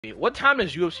What time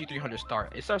does UFC 300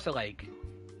 start? It starts at like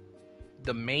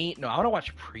the main. No, I want to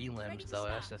watch prelims though.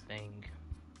 That's the thing.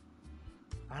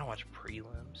 I don't watch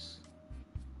prelims.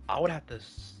 I would have to.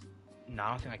 No, I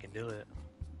don't think I can do it.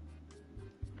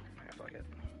 I feel like it.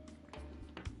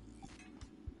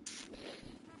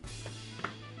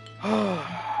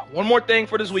 One more thing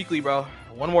for this weekly, bro.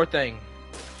 One more thing.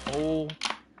 Oh,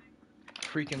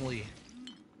 freaking Lee.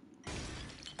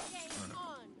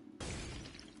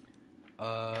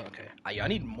 Okay. I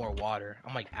need more water.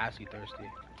 I'm like actually thirsty.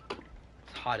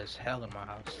 It's hot as hell in my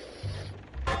house.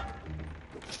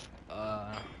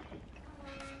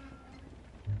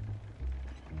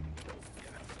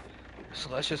 So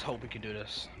let's just hope we can do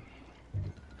this.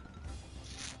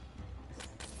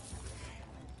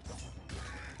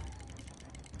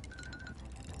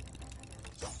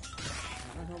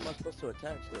 How am I supposed to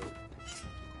attach though?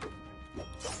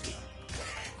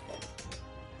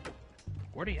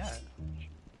 Where'd he at?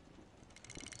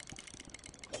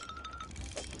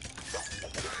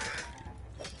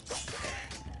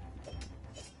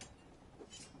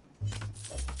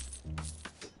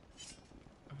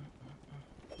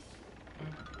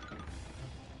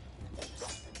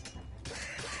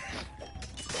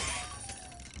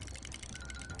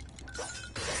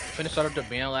 Finish start up the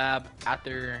band lab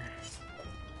after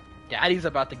Daddy's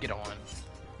about to get on.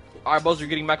 Alright, Bozo, you're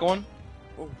getting back on?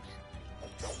 Oh.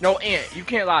 No, Ant, you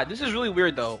can't lie. This is really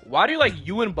weird though. Why do like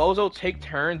you and Bozo take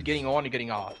turns getting on and getting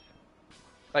off?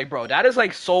 Like, bro, that is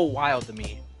like so wild to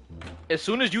me. As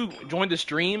soon as you join the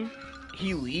stream,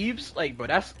 he leaves. Like, bro,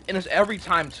 and it's every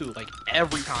time too. Like,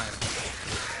 every time.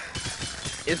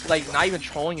 It's like not even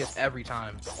trolling, it's every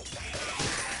time.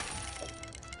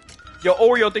 Yo,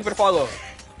 Oreo, thank you for the follow.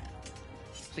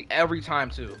 It's like every time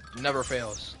too. Never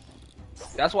fails.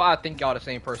 That's why I think y'all the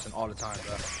same person all the time,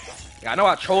 bro. Yeah, I know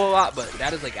I troll a lot, but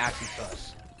that is like actually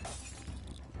sus.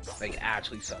 Like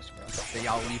actually sus, bro. That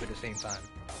y'all leave at the same time.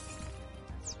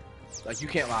 Like you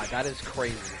can't lie, that is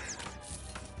crazy.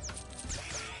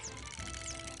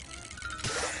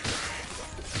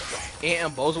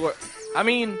 And Bozo were, I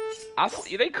mean,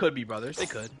 they could be brothers. They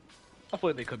could. I feel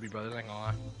like they could be brothers. I ain't gonna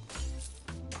lie.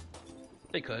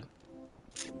 They could.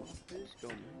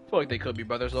 I feel like they could be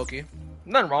brothers, Loki.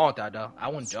 Nothing wrong with that, though. I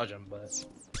wouldn't judge them, but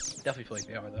definitely feel like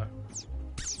they are, though.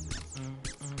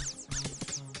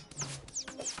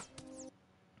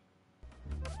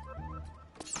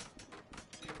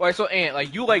 Wait, so Ant,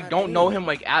 like you like don't know him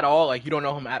like at all? Like you don't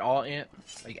know him at all, Ant?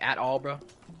 Like at all, bro?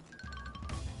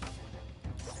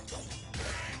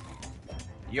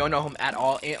 You don't know him at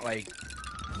all, Ant? Like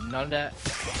none of that?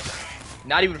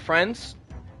 Not even friends?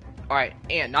 Alright,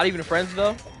 Ant, not even friends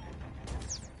though?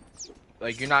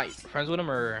 Like you're not friends with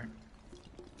him or?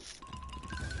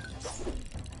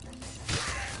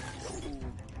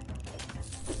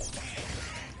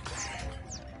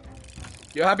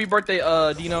 Yo, happy birthday,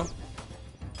 Dino.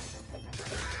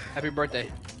 Happy birthday.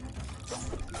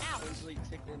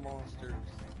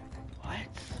 What?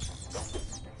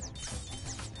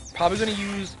 Probably gonna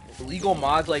use legal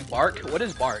mods like Bark. What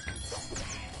is Bark?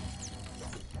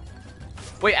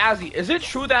 Wait, Azzy, is it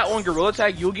true that on Gorilla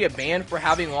Tag you'll get banned for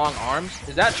having long arms?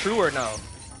 Is that true or no?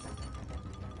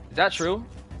 Is that true?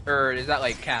 Or is that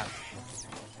like cap?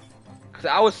 Cause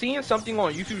I was seeing something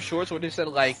on YouTube Shorts where they said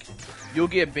like you'll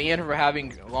get banned for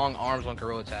having long arms on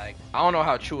Gorilla Tag. I don't know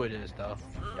how true it is though.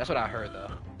 That's what I heard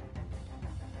though.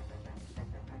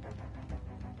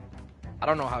 I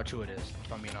don't know how true it is,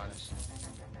 if I'm being honest.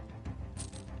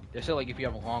 They said like if you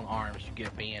have long arms, you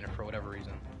get banned for whatever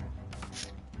reason.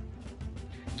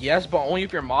 Yes, but only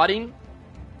if you're modding.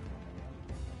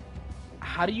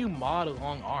 How do you mod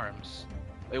long arms?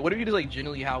 Like, what if you just like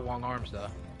genuinely have long arms though?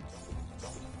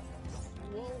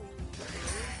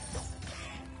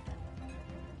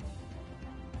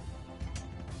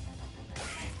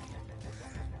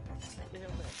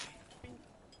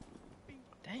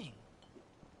 Dang.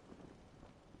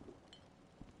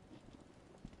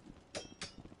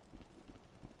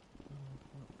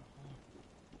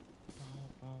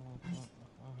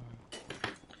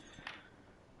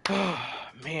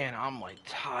 Man, I'm like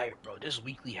tired, bro. This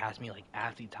weekly has me like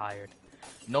actually tired.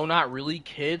 No, not really.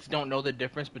 Kids don't know the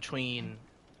difference between.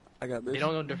 I got this. They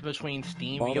don't know the difference between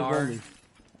Steam Ball VR. only.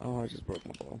 Oh, I just broke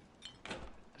my ball.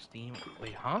 Steam.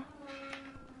 Wait, huh?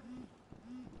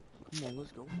 Come on,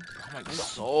 let's go. I'm like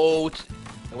so.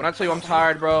 When I tell you I'm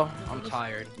tired, bro, I'm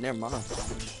tired. Never mind.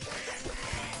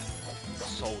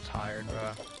 So tired,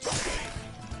 bro.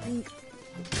 Bink.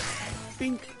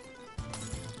 Bink.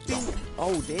 Bink.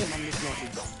 Oh, damn, I'm missing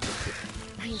out.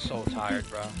 So tired,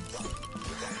 bro.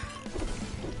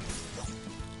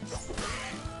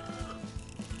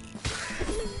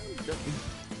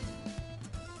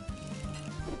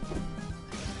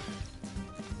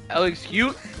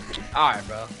 LXQ? Alright,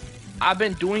 bro. I've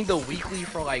been doing the weekly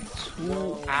for like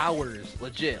 2 hours.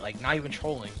 Legit. Like, not even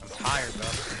trolling. I'm tired, bro.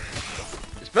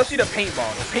 Especially the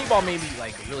paintball. The paintball made me,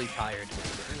 like, really tired.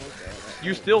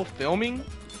 You still filming?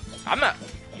 I'm not.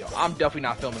 Yo, I'm definitely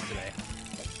not filming today.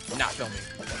 Not filming.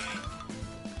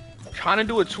 Trying to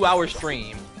do a 2-hour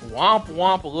stream. Womp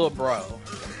womp, little bro.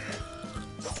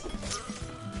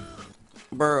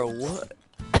 Bro, what?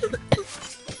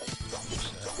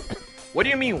 What do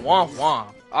you mean womp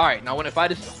womp? Alright, now when if I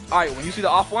just alright, when you see the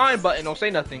offline button, don't say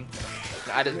nothing.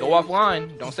 I just go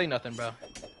offline, don't say nothing, bro.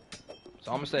 That's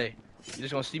all I'm gonna say. You're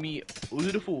just gonna see me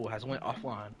Uzi the Fool has went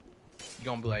offline. You're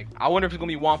gonna be like, I wonder if it's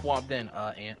gonna be womp womp then,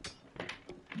 Ant.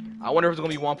 I wonder if it's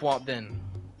gonna be womp womp then.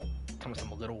 Tell me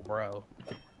some little bro.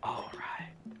 Alright.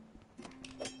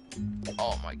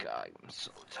 Oh my god, I'm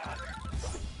so tired.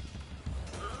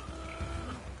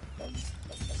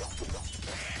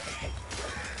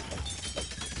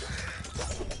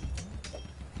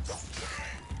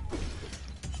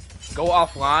 Go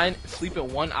offline, sleep with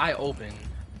one eye open,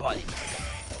 buddy.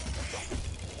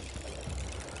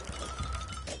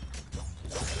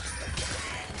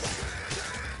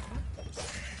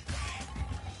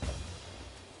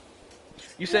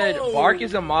 You said Whoa. Bark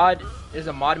is a mod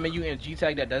menu in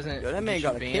G-Tag that doesn't Yo, that man get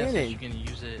got you a banned, so cannon. you can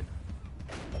use it.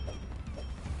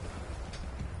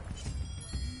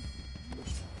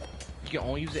 You can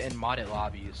only use it in modded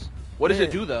lobbies. What does it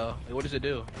Yeah. do though? Like, what does it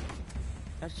do?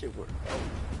 That shit worked. Oh,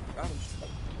 got him.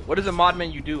 What does a mod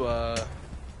menu do?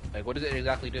 Like what does it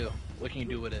exactly do? What can you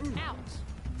do with it? Out.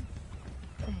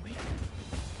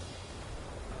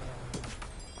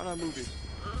 I'm not moving.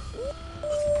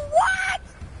 What?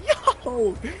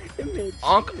 Yo! It made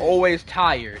Unc shit. always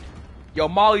tired. Yo,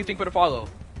 Molly, think for the follow.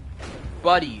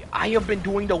 Buddy, I have been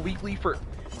doing the weekly for.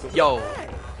 Yo,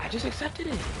 I just accepted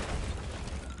it.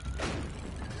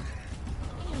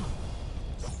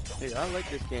 Hey, I like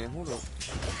this game. Hold on.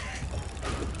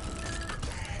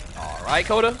 Alright,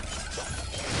 Coda.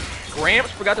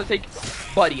 Gramps forgot to take.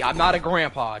 Buddy, I'm not a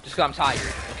grandpa, just 'cause I'm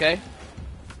tired, okay?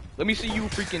 Let me see you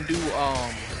freaking do,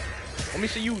 let me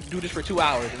see you do this for 2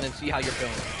 hours and then see how you're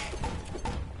feeling.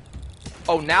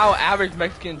 Oh, now Average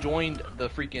Mexican joined the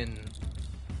freaking.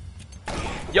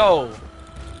 Yo!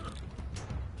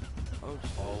 Oh,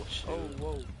 shit. Oh, shit. Oh,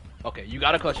 whoa. Okay, you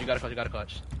gotta clutch, you gotta clutch, you gotta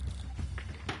clutch.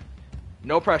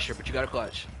 No pressure, but you gotta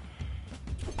clutch.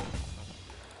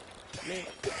 Man.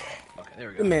 Okay, there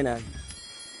we Good go. man out here.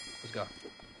 Let's go.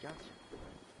 Gotcha.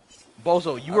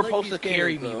 Bozo, you I were like supposed to these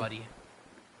carry games, me, bro. buddy.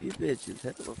 These bitches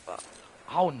have a fuck.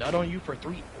 I'll nut on you for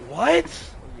 3. What?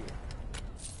 Oh, yeah.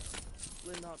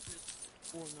 Split up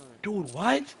 4-9. Dude,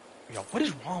 what? Yo, what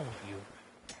is wrong with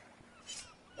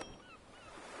you?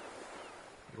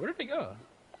 Where did they go?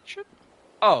 Shit.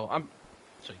 Oh, I'm.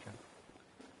 So you can.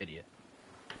 Idiot.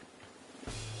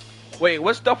 Wait,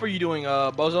 what stuff are you doing,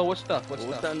 Bozo? What stuff? What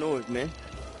What's stuff? that noise, man?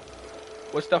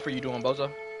 What stuff are you doing,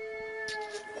 Bozo?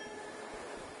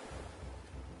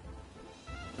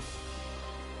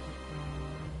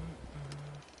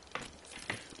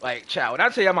 Like, chat, when I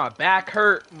tell you my back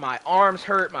hurt, my arms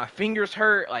hurt, my fingers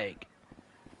hurt, like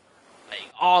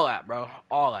all that, bro.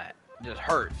 All that. It just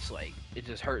hurts. Like, it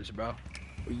just hurts, bro.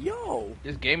 Yo!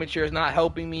 This gaming chair is not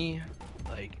helping me.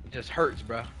 Like, it just hurts,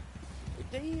 bro.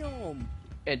 Damn!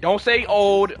 And don't say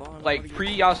old, Fine, like, buddy.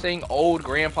 pre y'all saying old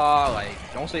grandpa, like,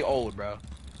 don't say old, bro.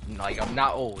 Like, I'm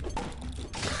not old.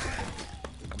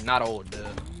 I'm not old, dude.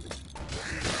 Let me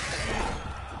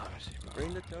see, bro.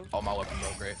 Bring the toe. Oh, my weapon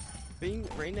broke, great. Bing,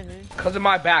 bring the hand. Cause of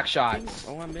my back Bing. shots.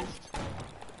 Oh, I missed.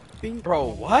 Bing. Bro,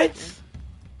 what?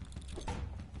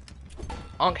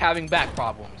 Unk having back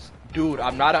problems. Dude,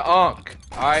 I'm not an unk.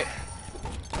 Alright?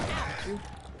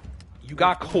 You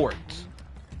got court.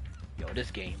 Yo, this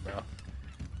game, bro.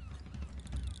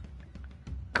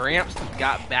 Gramps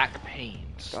got back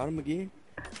pains. Got him again.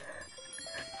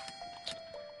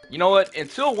 You know what?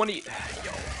 Until one of you...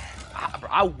 Yo,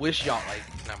 I wish y'all, like...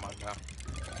 Never mind, bro.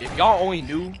 If y'all only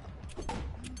knew...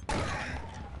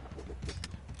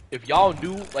 If y'all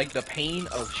knew, like, the pain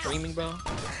of streaming, bro.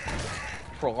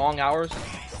 For long hours.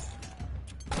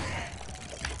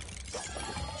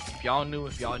 If y'all knew,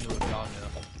 if y'all knew, if y'all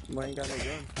knew. You ain't got no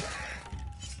gun.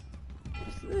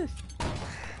 What's this?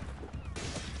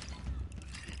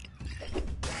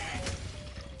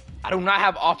 I do not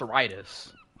have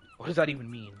arthritis. What does that even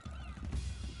mean?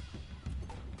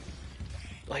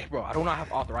 Like, bro, I do not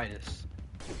have arthritis.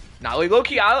 Nah, like,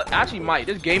 low-key, I actually might.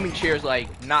 This gaming chair is, like,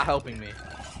 not helping me.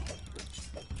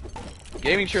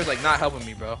 Gaming chair is, like, not helping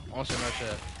me, bro. On some no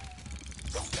shit.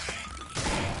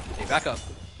 Hey, back up.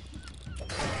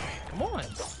 Come on.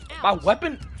 My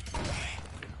weapon...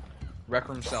 Rec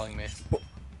Room selling me.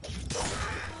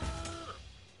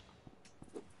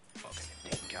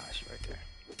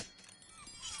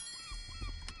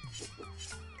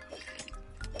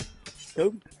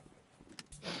 Nope.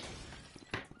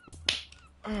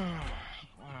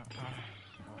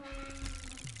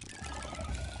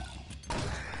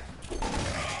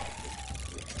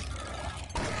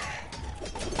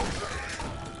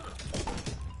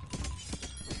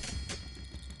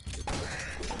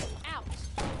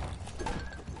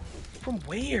 From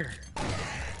where?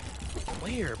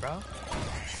 Where, bro?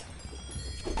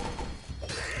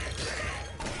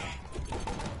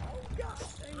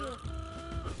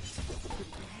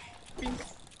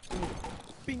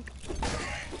 Bink.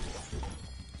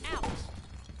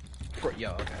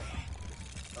 Yo, okay.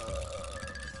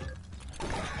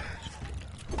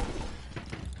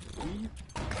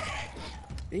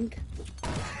 Bink.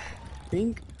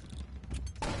 Bink.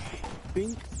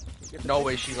 Bink. No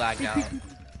way she lagged out.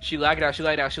 She lagged out, she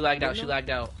lagged out, she lagged out, she lagged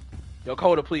out. Yo,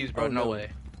 Coda, please, bro. Oh, no no. way.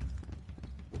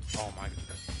 Oh my god.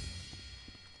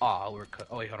 Aw, we're cut.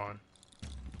 Oh, wait, hold on.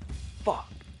 Fuck.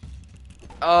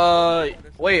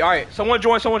 Wait, alright. Someone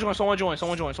join, someone join, someone join,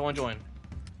 someone join, someone join.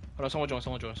 Hold on, someone join,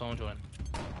 someone join, someone join.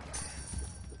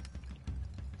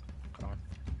 Hold on.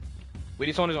 We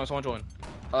need someone to join, someone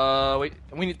join. Wait,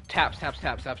 we need taps.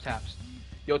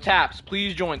 Yo, taps,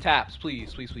 please join, taps,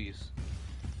 please. You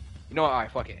know what?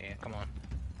 Alright, fuck it, Ant, come on.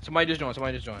 Somebody just join,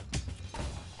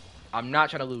 I'm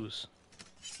not trying to lose.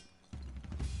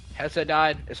 Headset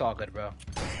died, it's all good, bro.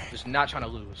 Just not trying to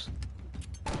lose.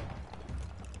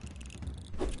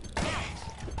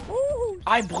 Ooh.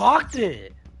 I blocked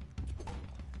it!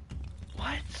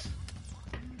 What?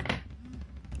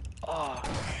 Oh.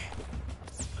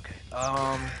 Okay,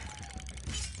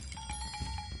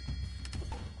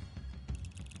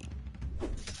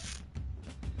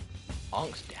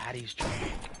 Unc's daddy's joint.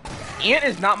 Ant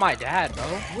is not my dad, bro.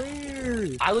 Where?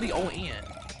 I literally own Ant.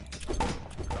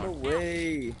 No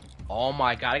way. Oh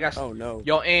my god, I got. Oh no.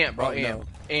 Yo, Ant, bro, Oh, Ant. no.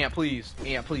 Ant, please.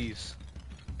 Ant, please.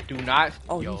 Do not.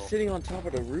 Oh, Yo. he's sitting on top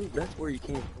of the roof. That's where you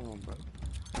came from, bro.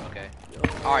 Okay. Yo.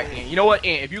 Alright, Ant. You know what,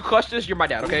 Ant? If you clutch this, you're my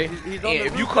dad, okay? He's Ant, on the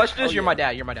if you roof. clutch this, Oh, you're yeah. my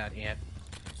dad. You're my dad, Ant.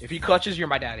 If he clutches, you're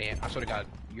my dad, Ant. I swear to God.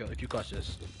 Yo, if you clutch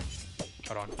this.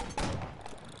 Hold on.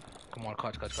 Come on,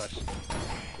 clutch.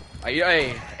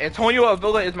 Hey, Antonio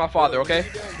Avila is my father, okay?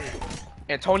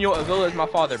 Antonio Avila is my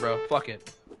father, bro. Fuck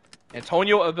it.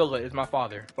 Antonio Avila is my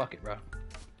father. Fuck it, bro.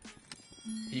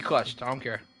 He clutched. I don't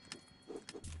care.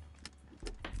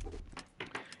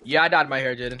 Yeah, I dyed my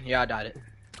hair, Jaden. Yeah, I dyed it.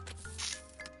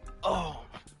 Oh.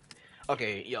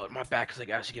 Okay, yo, my back is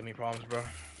like actually giving me problems, bro.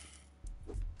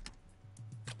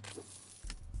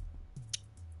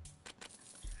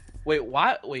 Wait,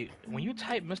 why? Wait, when you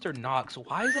type Mr. Knox,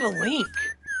 why is it a link?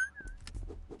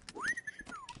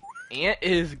 Ant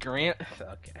is Grant.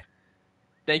 Okay.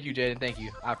 Thank you, Jaden. Thank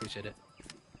you. I appreciate it.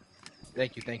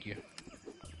 Thank you.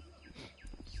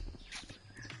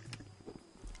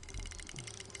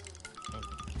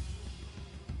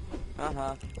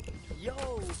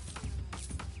 Yo.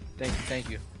 Thank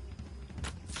you.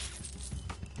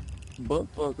 Butt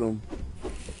fuck him.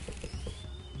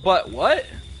 But what?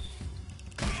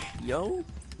 Yo.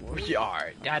 Yeah,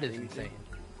 alright, that is insane.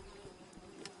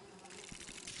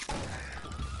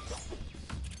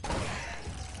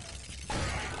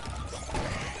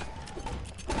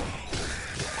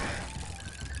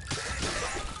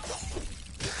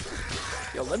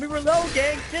 Yo, let me reload,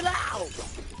 gang. Chill out.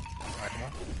 Alright, come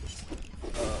on.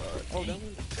 Oh, that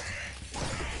was...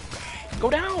 Go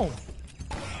down!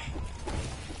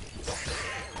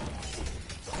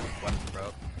 What,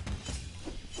 bro?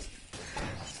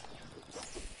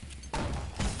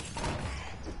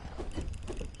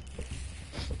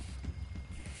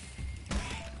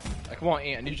 Come on,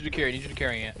 Ant. I need you to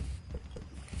carry, Ant.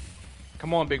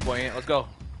 Come on, big boy, Ant. Let's go.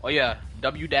 Oh, yeah.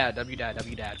 W dad.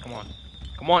 Come on.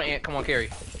 Come on, Ant. Come on,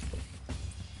 carry.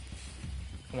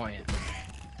 Come on, Ant.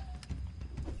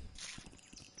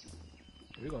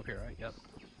 We go up here, right? Yep.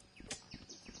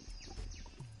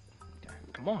 Okay,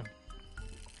 come on.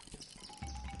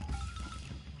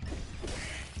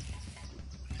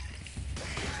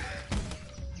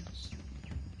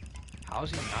 How's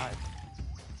he not?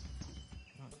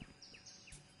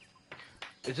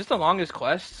 Is this the longest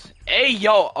quest? Hey,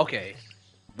 yo! Okay.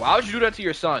 Why would you do that to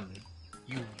your son?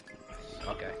 You...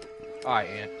 Okay. Alright,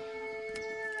 Ant.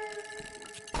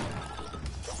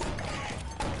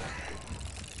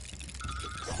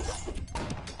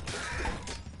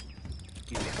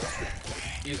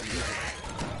 Easy.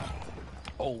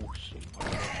 Oh, shit.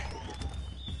 Okay.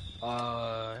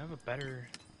 I have a better...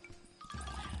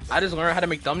 I just learned how to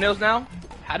make thumbnails now?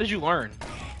 How did you learn?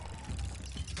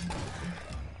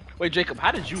 Wait, Jacob,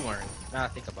 how did you learn? Now I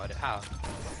think about it. How?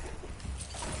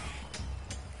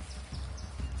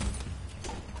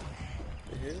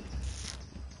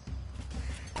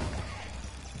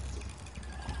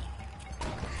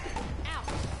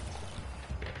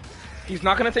 He's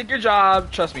not gonna take your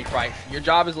job. Trust me, Price. Your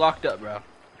job is locked up, bro.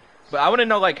 But I want to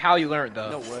know like how you learned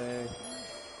though. No way.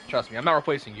 Trust me, I'm not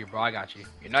replacing you, bro. I got you.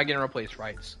 You're not getting replaced,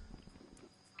 Price.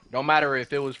 Don't matter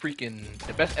if it was freaking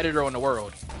the best editor in the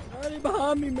world. Right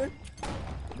behind me, man.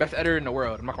 Best editor in the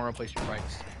world. I'm not gonna replace you,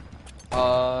 Price.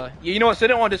 Yeah, you know what?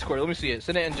 Send it on Discord. Let me see it.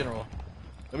 Send it in general.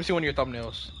 Let me see one of your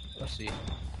thumbnails. Let's see.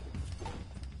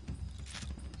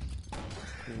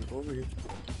 Over here.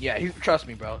 Yeah, trust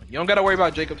me, bro. You don't gotta worry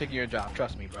about Jacob taking your job.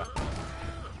 Trust me, bro.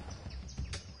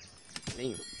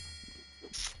 Damn.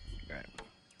 Alright.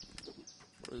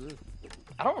 What is this?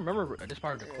 I don't remember this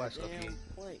part of the quest, Damn okay.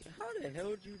 plank. How the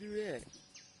hell did you do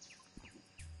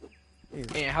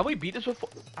that? And have we beat this before?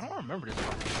 I don't remember this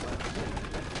part.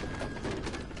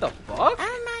 What the fuck?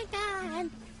 Oh my god.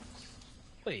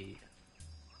 Wait.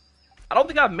 I don't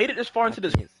think I've made it this far into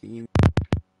this Can't see you.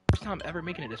 first time ever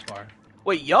making it this far.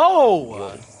 Wait,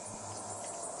 yo!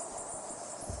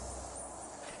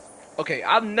 Okay,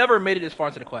 I've never made it this far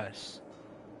into the quest.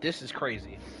 This is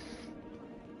crazy.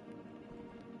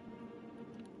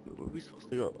 Where are we supposed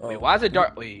to go? Oh. Wait, why is it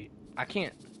dark? Wait, I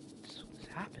can't. What's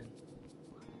happened?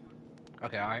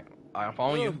 Okay, alright. Alright, I'm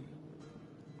following you.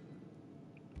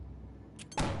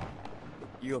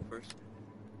 You go first.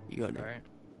 You go next. Alright.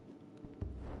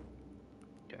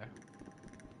 Okay.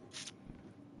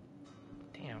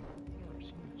 Damn. I've never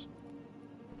seen this.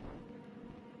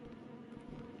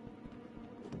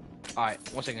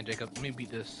 Alright, 1 second, Jacob. Let me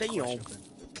beat this. Stay quest on. real quick.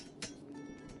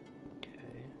 Okay.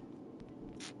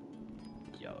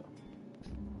 Yo.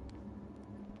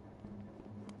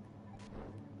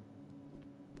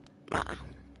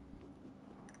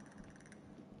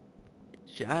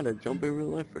 Shit, I had to jump in real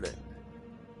life for that.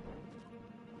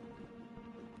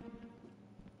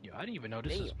 Yo, I didn't even know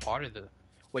this is Damn. part of the.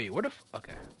 Wait, what if?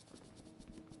 Okay.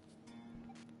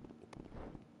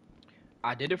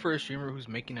 I did it for a streamer who's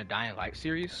making a Dying Light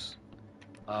series.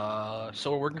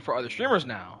 So we're working for other streamers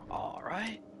now. All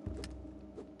right.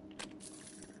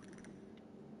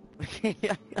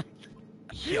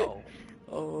 Yo.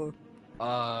 Oh.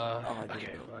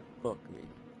 Okay. Fuck me.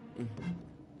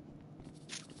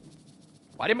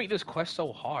 Why did they make this quest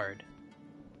so hard?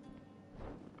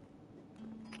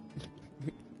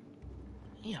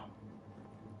 Damn.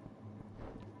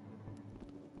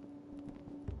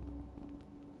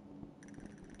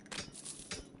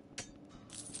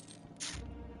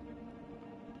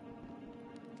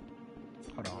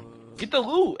 Hold on. Get the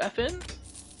loot, FN.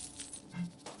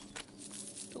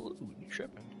 The loot. You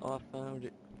tripping? Oh, I found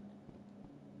it.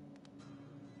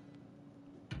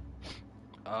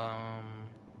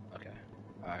 Okay.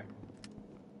 Alright.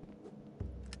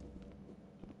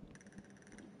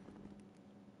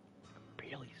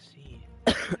 Barely see.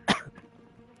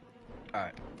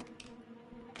 Alright.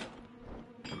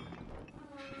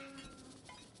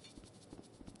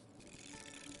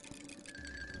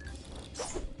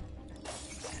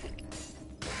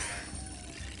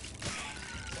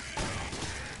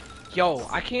 Yo,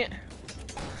 I can't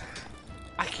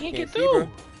get see, through. bro.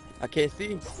 I can't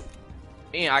see.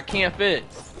 Man, I can't fit.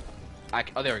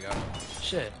 Oh, there we go.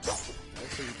 Shit.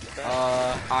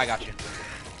 I got you.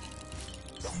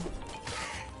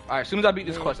 Alright, as soon as I beat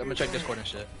this quest, I'm gonna check Discord and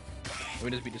shit. Let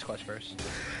me just beat this quest first.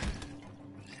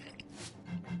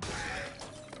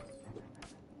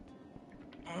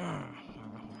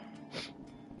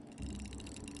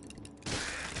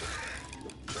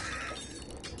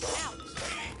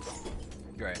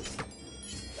 Great.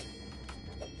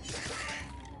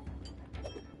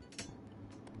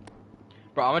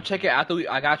 Bro, I'm gonna check it after we.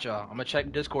 I got y'all. I'm gonna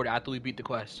check Discord after we beat the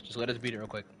quest. Just let us beat it real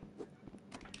quick,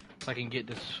 so I can get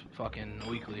this fucking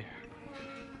weekly.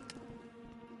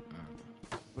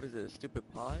 What is it? A stupid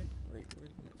pie? Wait, where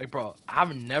is it? Like, bro,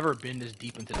 I've never been this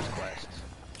deep into this quest.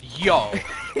 Yo,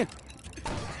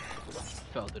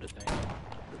 fell through the thing.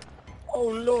 Oh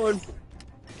lord.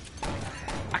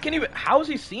 I can't even. How is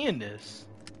he seeing this?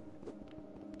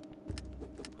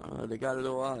 They got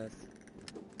little eyes.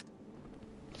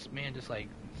 This man just like.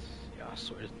 Yo, I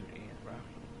swear this dude ain't, bro.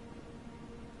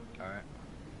 All right.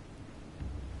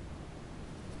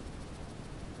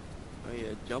 Oh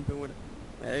yeah, jumping with it.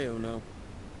 Hell no.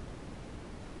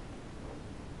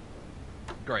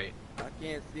 Great. I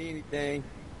can't see anything.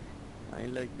 I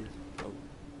ain't like this. Oh.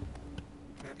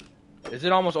 Is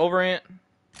it almost over, Ant?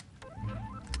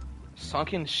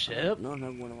 Sunken ship? No,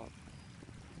 not one of my.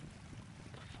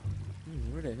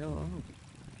 Where the hell am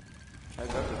I? I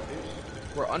got the fish.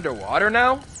 We're underwater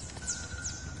now?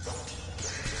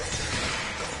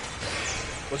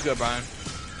 What's good, Brian?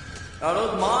 Are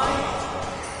those mine?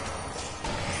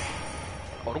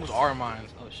 Oh, those are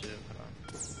mines. Oh shit.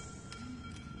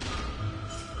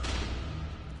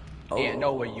 Hold Ain't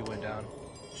no way you went down.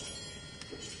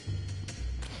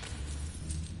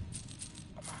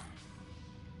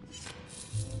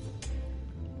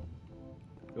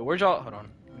 Wait, where's y'all? Hold on.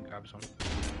 Let me grab some.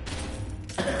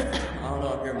 I don't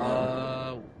know if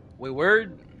you're Wait,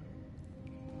 where?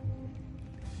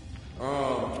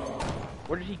 Oh,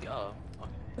 Where did he go?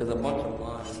 Okay. there's a bunch of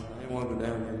lines. I didn't want to go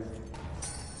down here.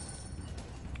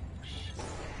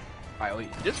 Alright,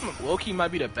 wait. This low-key might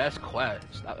be the best quest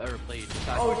I've ever played.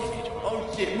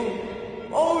 Oh shit, move.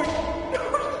 Oh shit.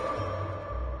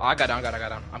 Oh, I got down.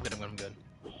 I'm good.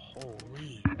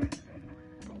 Holy.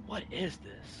 Bro, what is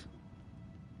this?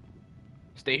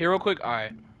 Stay here real quick.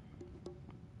 Alright.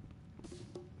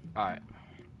 Alright.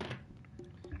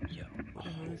 Yo. What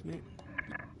the hell is this man?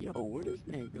 Yo, where this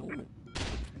man going?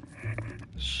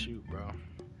 Shoot, bro.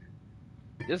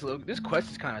 This quest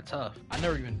is kind of tough. I've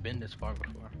never even been this far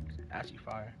before. It's actually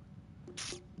fire.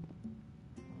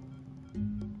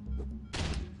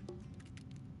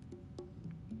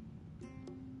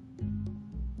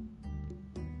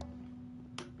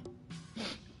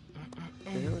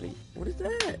 What is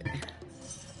that?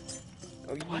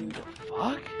 Oh, What the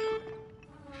fuck?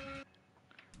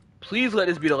 Please let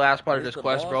this be the last part of this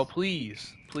quest, bro.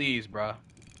 Please. Please, bro.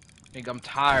 Think I'm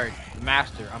tired.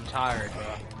 Master, I'm tired, bro.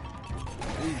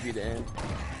 Please be the end.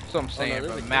 That's what I'm saying,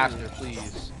 bro. Master,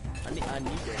 please. I need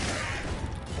that.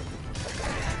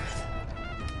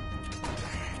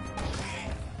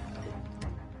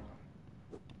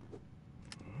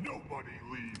 Nobody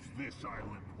leaves this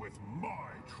island with my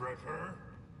treasure.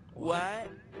 What?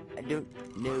 I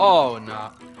don't know. Oh,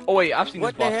 nah. Oh, wait, I've seen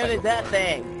What this the boss hell fight is that before.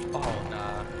 thing? Oh,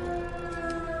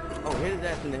 nah. Oh, hit his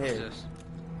ass in the What's head. this?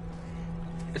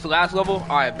 It's the last level?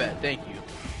 Alright, bet. Thank you.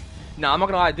 Nah, I'm not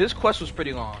gonna lie. This quest was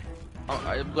pretty long.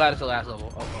 I'm glad it's the last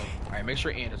level. Oh. Alright, make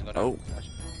sure Ian doesn't go down. Oh.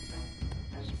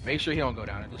 Just make sure he don't go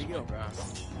down at this Where'd he point, bro.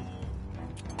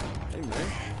 Hey,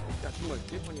 man. Got too much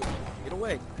dip on you. Get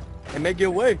away. Hey, man, get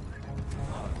away.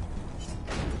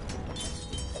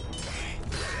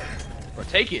 Bro,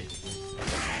 take it.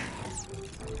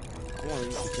 I want to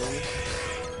use the camera.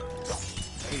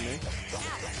 Hey, man.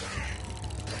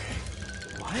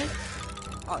 What?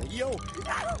 Oh, yo.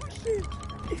 Oh, shit.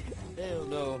 Hell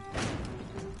no.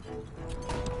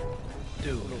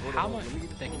 Dude, Hold on, how hold on. much? Let me get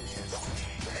the Thank you.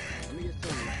 Let me get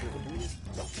some.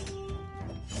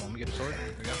 Let me get a sword.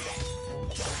 There we go.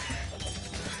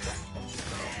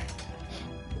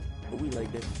 Oh, we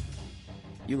like that.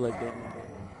 You like that.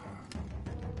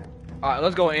 Alright,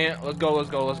 let's go, Ant. Let's go. Where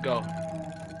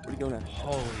you going at?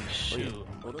 Holy shoot.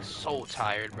 Hold on. So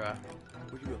tired, bro.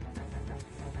 Where'd you go?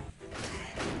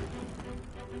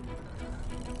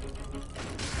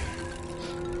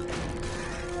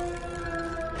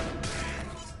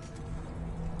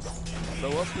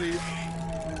 Blow up, please.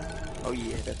 Oh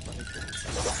yeah, that's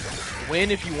fine.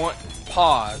 Win if you want.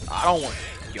 Pause. I don't want.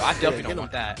 Yo, I definitely get don't him.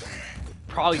 want that.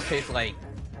 Probably tastes like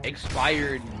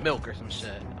expired milk or some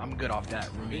shit. I'm good off that,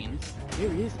 Ramin. Here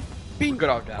he is. I'm Bing. good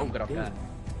off that. Oh, I'm good off damn. that.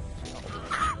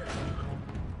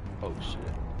 Oh shit.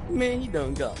 Man, he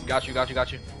done got. Got you.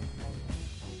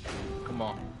 Come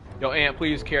on. Yo, Ant,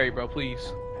 please carry, bro.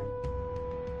 Please.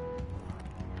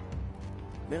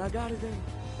 Man, I got his ass.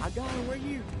 I got him right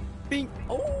here. Bing.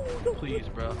 Oh. No. Please,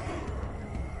 bro.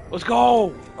 Let's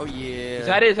go. Oh yeah. Is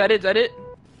that it?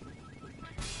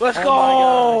 Let's Oh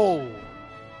go.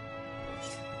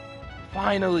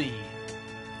 Finally.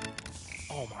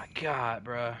 Oh my god,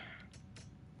 bro.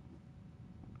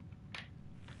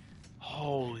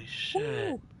 Holy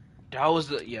shit. Woo. That was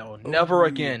the never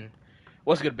again.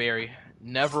 What's good, Barry?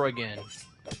 Never again.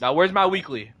 Now where's my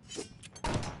weekly?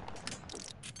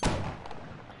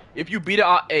 If you beat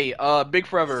a Big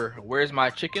Forever, where's my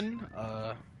chicken?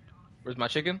 Where's my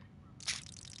chicken?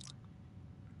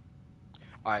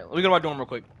 Alright, let me go to my dorm real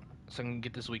quick so I can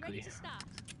get this weekly.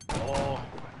 Oh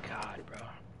my god, bro.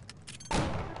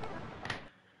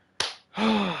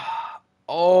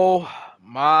 Oh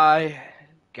my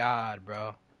god,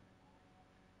 bro.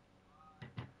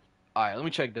 Alright, let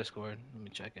me check Discord. Let me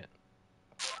check it.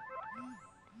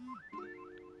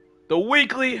 The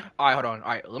weekly. Alright, hold on.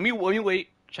 Alright, let me wait.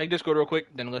 Check Discord real quick,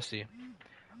 then let's see.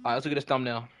 Alright, let's look at this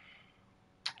thumbnail.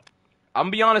 I'm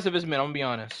gonna be honest if it's mid. I'm gonna be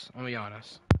honest.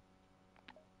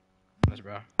 Honest,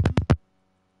 bro.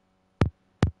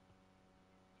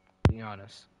 Be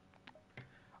honest.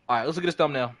 Alright, let's look at this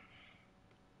thumbnail.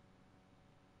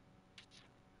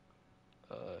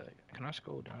 Can I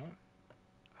scroll down?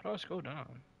 How do I scroll down?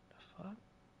 The fuck?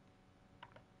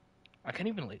 I can't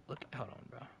even look. Hold on,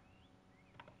 bro.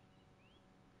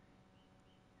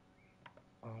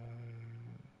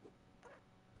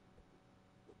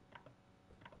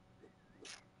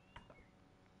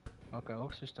 Okay,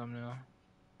 what's this thumbnail?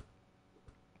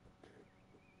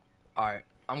 Alright,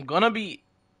 I'm gonna be...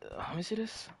 let me see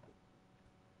this.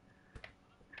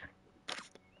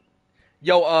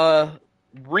 Yo,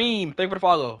 Reem, thank you for the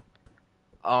follow.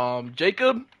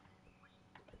 Jacob,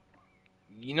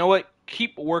 you know what?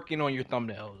 Keep working on your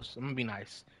thumbnails. I'm gonna be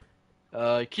nice.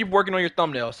 Keep working on your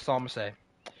thumbnails. That's all I'm gonna say.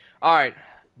 Alright,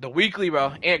 the weekly,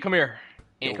 bro. Ant, come here.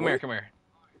 Ant, Yo, come here, what? come here.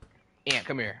 Ant,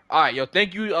 come here. Alright, yo,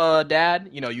 thank you, Dad.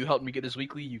 You know, you helped me get this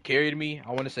weekly. You carried me. I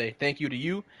want to say thank you to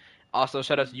you. Also,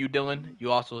 shout out to you, Dylan.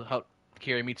 You also helped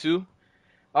carry me, too.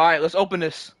 Alright, let's open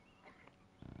this.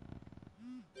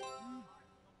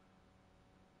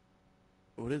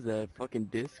 What is that? Fucking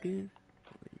disc in?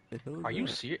 The hell is Are you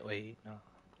that? serious? Wait, no,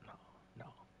 no, no,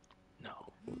 no.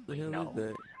 What the Wait, hell no. is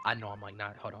that? I know I'm like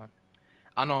not. Hold on.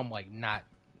 I know I'm like not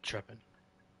tripping.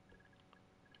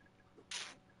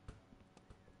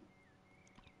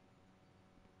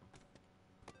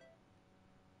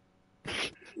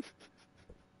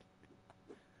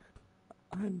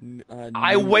 I knew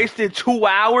it. wasted 2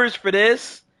 hours for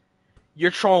this.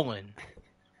 You're trolling.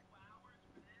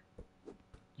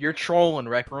 You're trolling,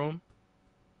 Rec Room.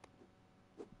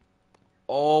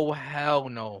 Oh hell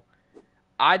no.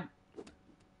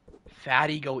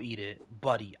 Fatty, go eat it,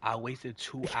 buddy. I wasted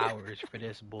 2 hours for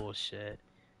this bullshit.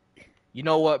 You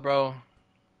know what, bro?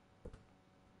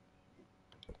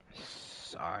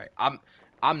 Sorry,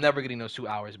 I'm never getting those 2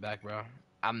 hours back, bro.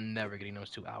 I'm never getting those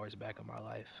 2 hours back in my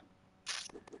life.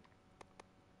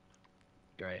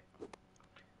 Great.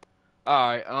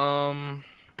 Alright,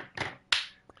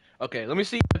 okay, let me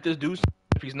see if this dude's.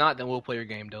 If he's not, then we'll play your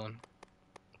game, Dylan.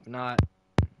 If not,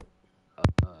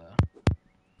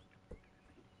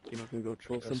 You're not gonna go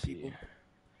troll let's some see. people?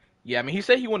 Yeah, I mean, he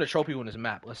said he wanted to troll people on his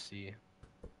map. Let's see.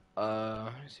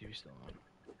 Let's see if he's still on.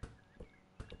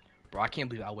 Bro, I can't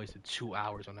believe I wasted 2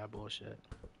 hours on that bullshit.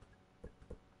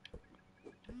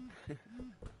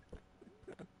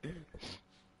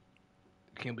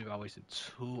 Can't believe I wasted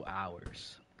 2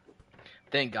 hours.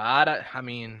 Thank God. I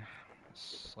mean,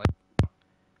 it's like,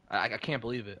 I can't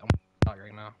believe it. I'm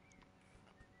right now.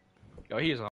 Yo, he is on.